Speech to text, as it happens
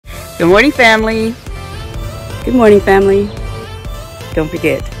Good morning, family. Good morning, family. Don't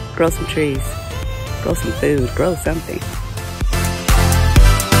forget, grow some trees, grow some food, grow something.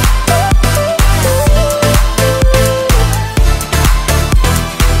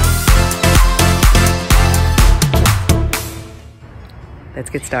 Let's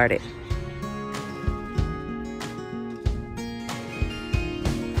get started.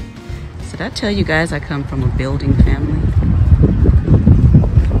 So did I tell you guys I come from a building family?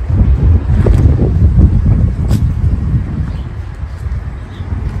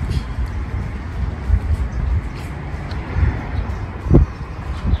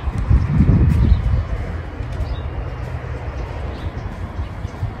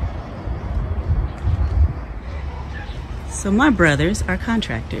 So my brothers are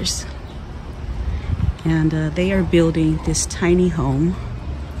contractors, and they are building this tiny home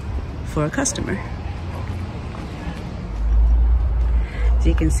for a customer. As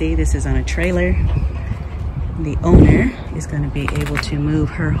you can see, this is on a trailer. The owner is going to be able to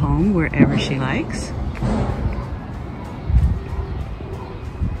move her home wherever she likes.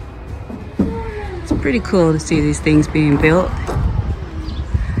 It's pretty cool to see these things being built,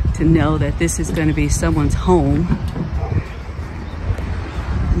 to know that this is going to be someone's home,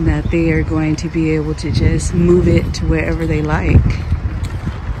 that they are going to be able to just move it to wherever they like.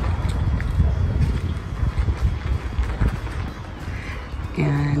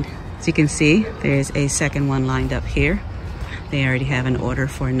 And as you can see, there's a second one lined up here. They already have an order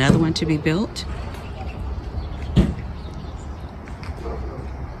for another one to be built.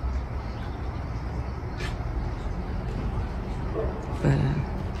 But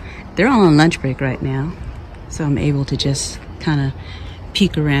they're all on lunch break right now, so I'm able to just kind of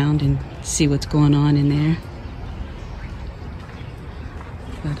peek around and see what's going on in there.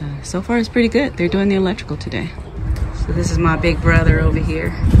 But so far it's pretty good. They're doing the electrical today. So this is my big brother over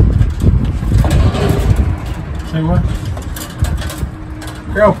here. Say what?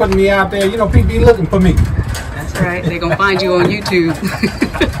 Girl putting me out there, you know, people be looking for me. That's right, they're gonna find you on YouTube.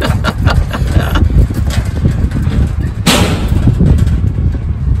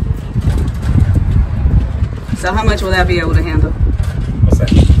 So how much will that be able to handle?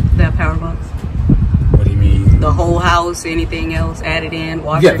 That power box. What do you mean? The whole house, anything else added in,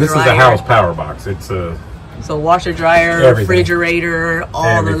 washer, dryer? Yeah, this is a house power box. It's a... So washer, dryer, everything. Refrigerator, all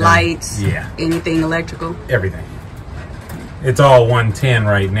everything. The lights, yeah, anything electrical? Everything. It's all 110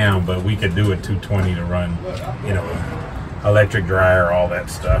 right now, but we could do it 220 to run, you know, electric dryer, all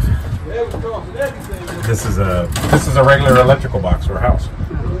that stuff. This is a regular electrical box for a house.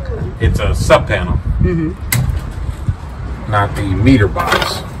 Okay. It's a sub panel. Mm-hmm. Not the meter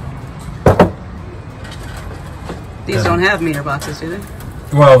box. These don't have meter boxes, do they?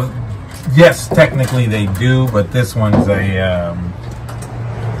 Well, yes, technically they do, but this one's a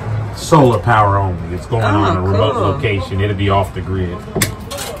solar power only. It's going on a remote location. It'll be off the grid.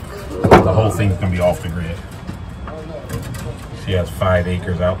 The whole thing's going to be off the grid. She has 5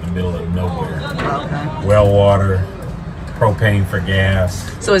 acres out in the middle of nowhere. Okay. Well water, propane for gas.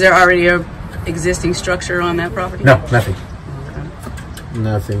 So is there already a existing structure on that property? No, nothing.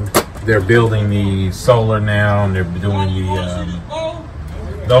 Nothing. They're building the solar now, and they're doing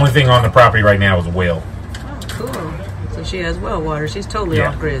the only thing on the property right now is a well. Oh, cool. So she has well water. She's totally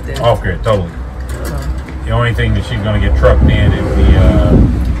off grid then. Off grid, totally. The only thing that she's going to get trucked in is the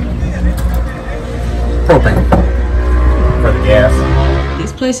propane for the gas.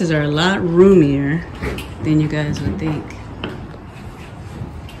 These places are a lot roomier than you guys would think.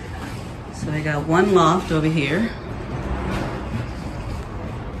 So I got one loft over here.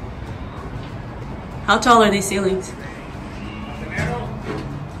 How tall are these ceilings?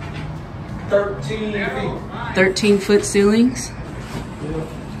 13 feet. 13-foot ceilings? Yeah.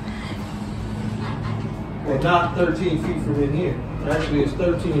 Well, not 13 feet from in here. Actually, it's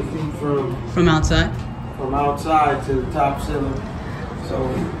 13 feet from outside? From outside to the top ceiling. So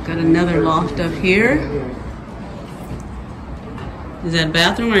got another loft up here. Is that a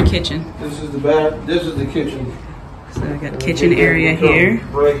bathroom or a kitchen? This is the kitchen. So I got kitchen area here.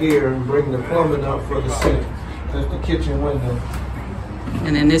 Right here, and bring the plumbing up for the sink. That's the kitchen window.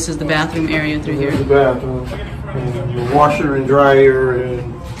 And then this is the bathroom area through here. The bathroom. And the washer and dryer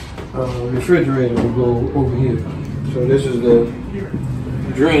and refrigerator will go over here. So this is the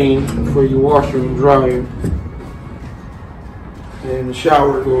drain for your washer and dryer. And the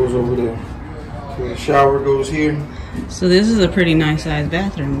shower goes over there. So the shower goes here. So this is a pretty nice sized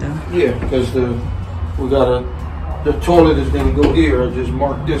bathroom though. Yeah, because the toilet is going to go here. I just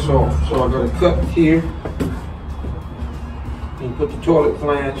marked this off. So I got to cut here. And put the toilet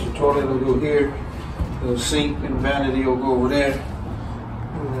flange. The toilet will go here. The sink and vanity will go over there.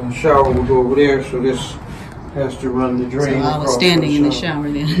 And shower will go over there, so this has to run the drain. So I was standing in the shower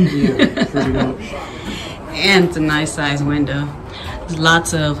then. Yeah, pretty much. And it's a nice size window. There's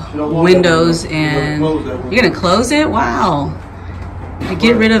lots of windows, and you're gonna close it? Wow. To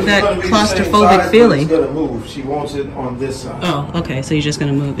get rid of that claustrophobic feeling. It's gonna move. She wants it on this side. Oh, okay. So you're just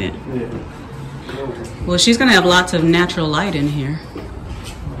gonna move it. Yeah. Well, she's gonna have lots of natural light in here.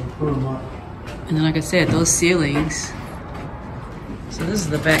 And then, like I said, those ceilings. So this is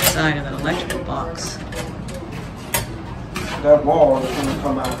the back side of that electrical box. That wall is gonna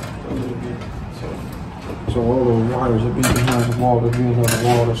come out a little bit. So all those wires will be behind the wall. There'll be another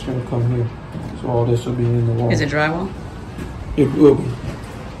wall that's gonna come here. So all this will be in the wall. Is it drywall? It will be.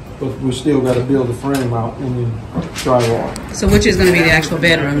 But we still got to build the frame out and then drywall. So which is going to be the actual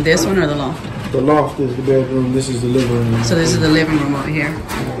bedroom? This one or the loft? The loft is the bedroom. This is the living room. So this is the living room over here.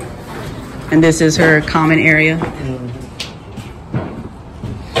 And this is her common area.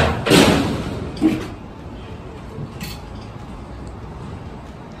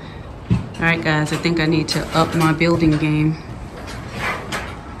 All right, guys, I think I need to up my building game.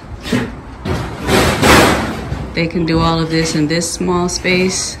 They can do all of this in this small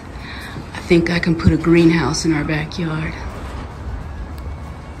space. I think I can put a greenhouse in our backyard.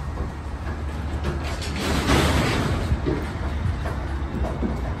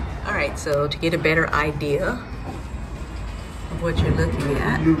 All right, so to get a better idea of what you're looking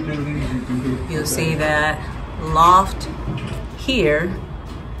at, you'll see that loft here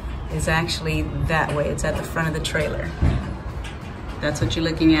is actually that way. It's at the front of the trailer. That's what you're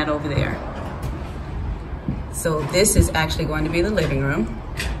looking at over there. So this is actually going to be the living room.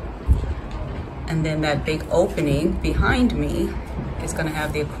 And then that big opening behind me is going to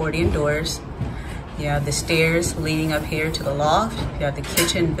have the accordion doors. You have the stairs leading up here to the loft. You have the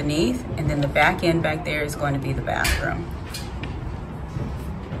kitchen beneath, and then the back end back there is going to be the bathroom.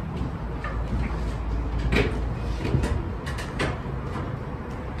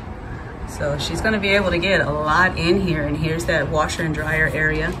 So she's going to be able to get a lot in here, and here's that washer and dryer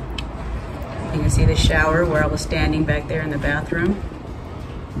area. You can see the shower where I was standing back there in the bathroom.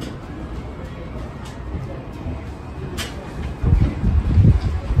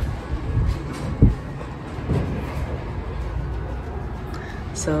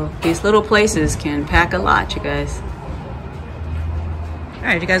 So these little places can pack a lot, you guys. All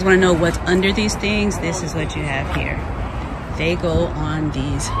right, you guys want to know what's under these things? This is what you have here. They go on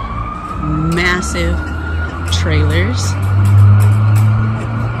these massive trailers.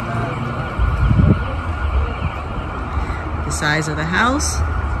 The size of the house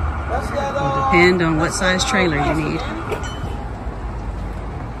will depend on what size trailer you need.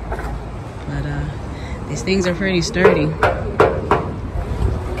 But these things are pretty sturdy.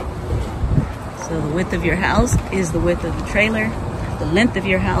 So the width of your house is the width of the trailer. The length of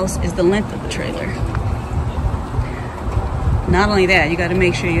your house is the length of the trailer. Not only that, you got to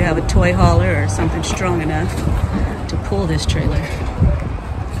make sure you have a toy hauler or something strong enough to pull this trailer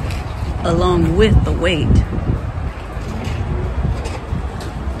along with the weight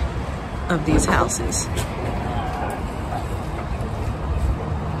of these houses.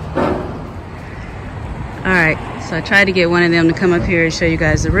 All right, so I tried to get one of them to come up here and show you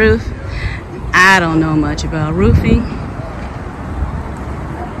guys the roof. I don't know much about roofing,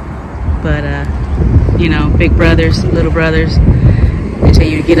 but you know, big brothers, little brothers, they tell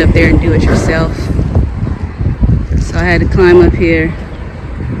you to get up there and do it yourself. So I had to climb up here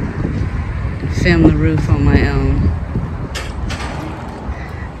to film the roof on my own.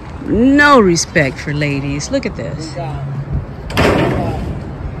 No respect for ladies. Look at this.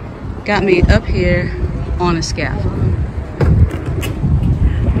 Got me up here on a scaffold.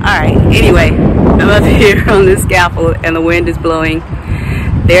 Alright, anyway, I'm up here on this scaffold and the wind is blowing.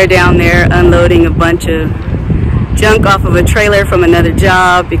 They're down there unloading a bunch of junk off of a trailer from another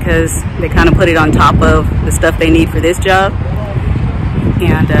job because they kind of put it on top of the stuff they need for this job.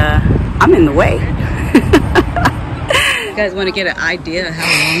 And I'm in the way. You guys want to get an idea of how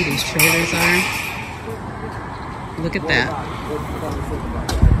long these trailers are? Look at that.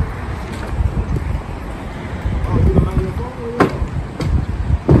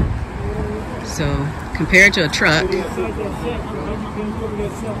 So compared to a truck,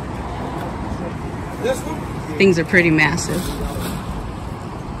 things are pretty massive.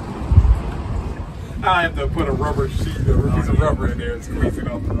 I have to put a rubber sheet or a piece of rubber in there and squeeze it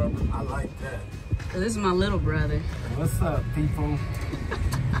off the rubber. I like that. So this is my little brother. What's up, people?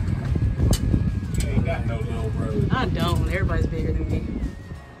 You ain't got no little brother. I don't. Everybody's bigger than me.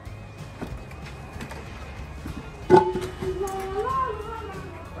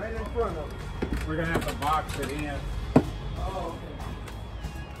 Right in front of me. We're gonna have to box it in. Oh,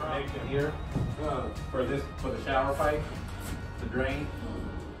 connection here for the shower pipe, the drain.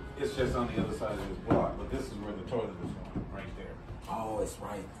 It's just on the other side of this block, but this is where the toilet is going, right there. Oh, it's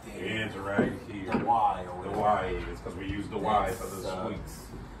right there. It's right here. The Y. The Y is because we use the Y for the suites.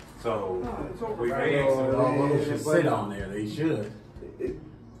 So we They may should sit on there. They should.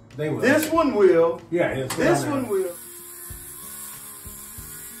 They will. This one will. Yeah, This one will.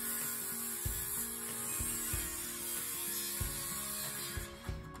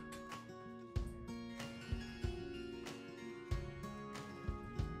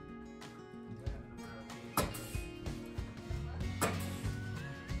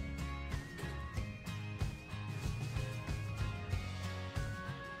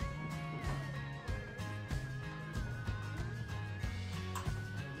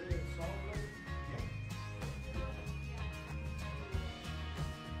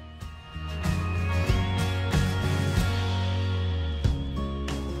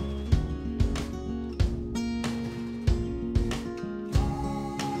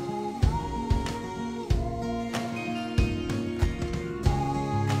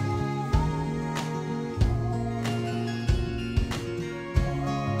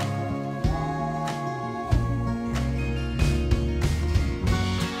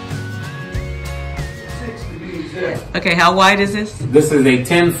 Okay, how wide is this? This is a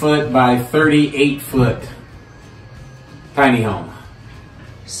 10-foot by 38-foot tiny home.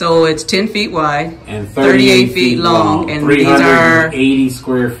 So it's 10 feet wide And 38 feet long, and these are 380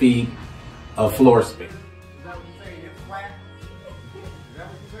 square feet of floor space. Is that what you're saying? It's flat? Is that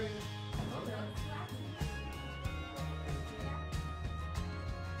what you're saying? Okay.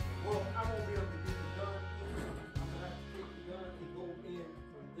 Well, I won't be able to get the gun. I'm gonna have to take the gun and go in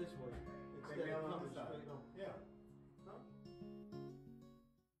from this way. Instead of coming straight on. Yeah.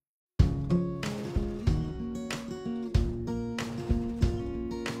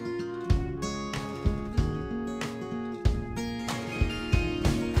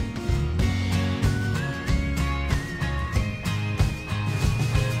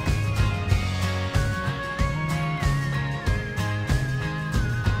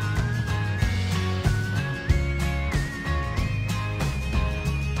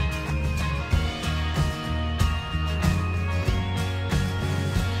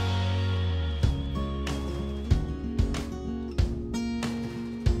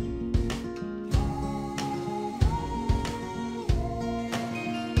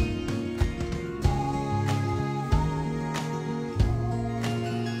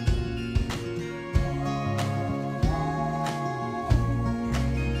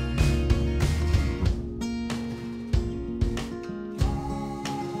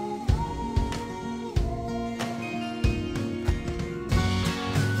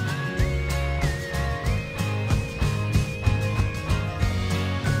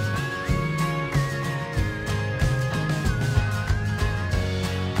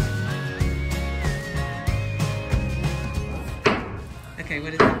 okay.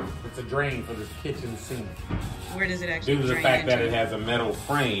 What is it? It's a drain for this kitchen sink. Where does it actually Due to the drain fact that into? it has a metal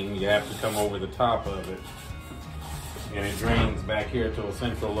frame, you have to come over the top of it. And it drains back here to a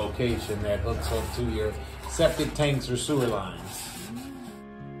central location that hooks up to your septic tanks or sewer lines.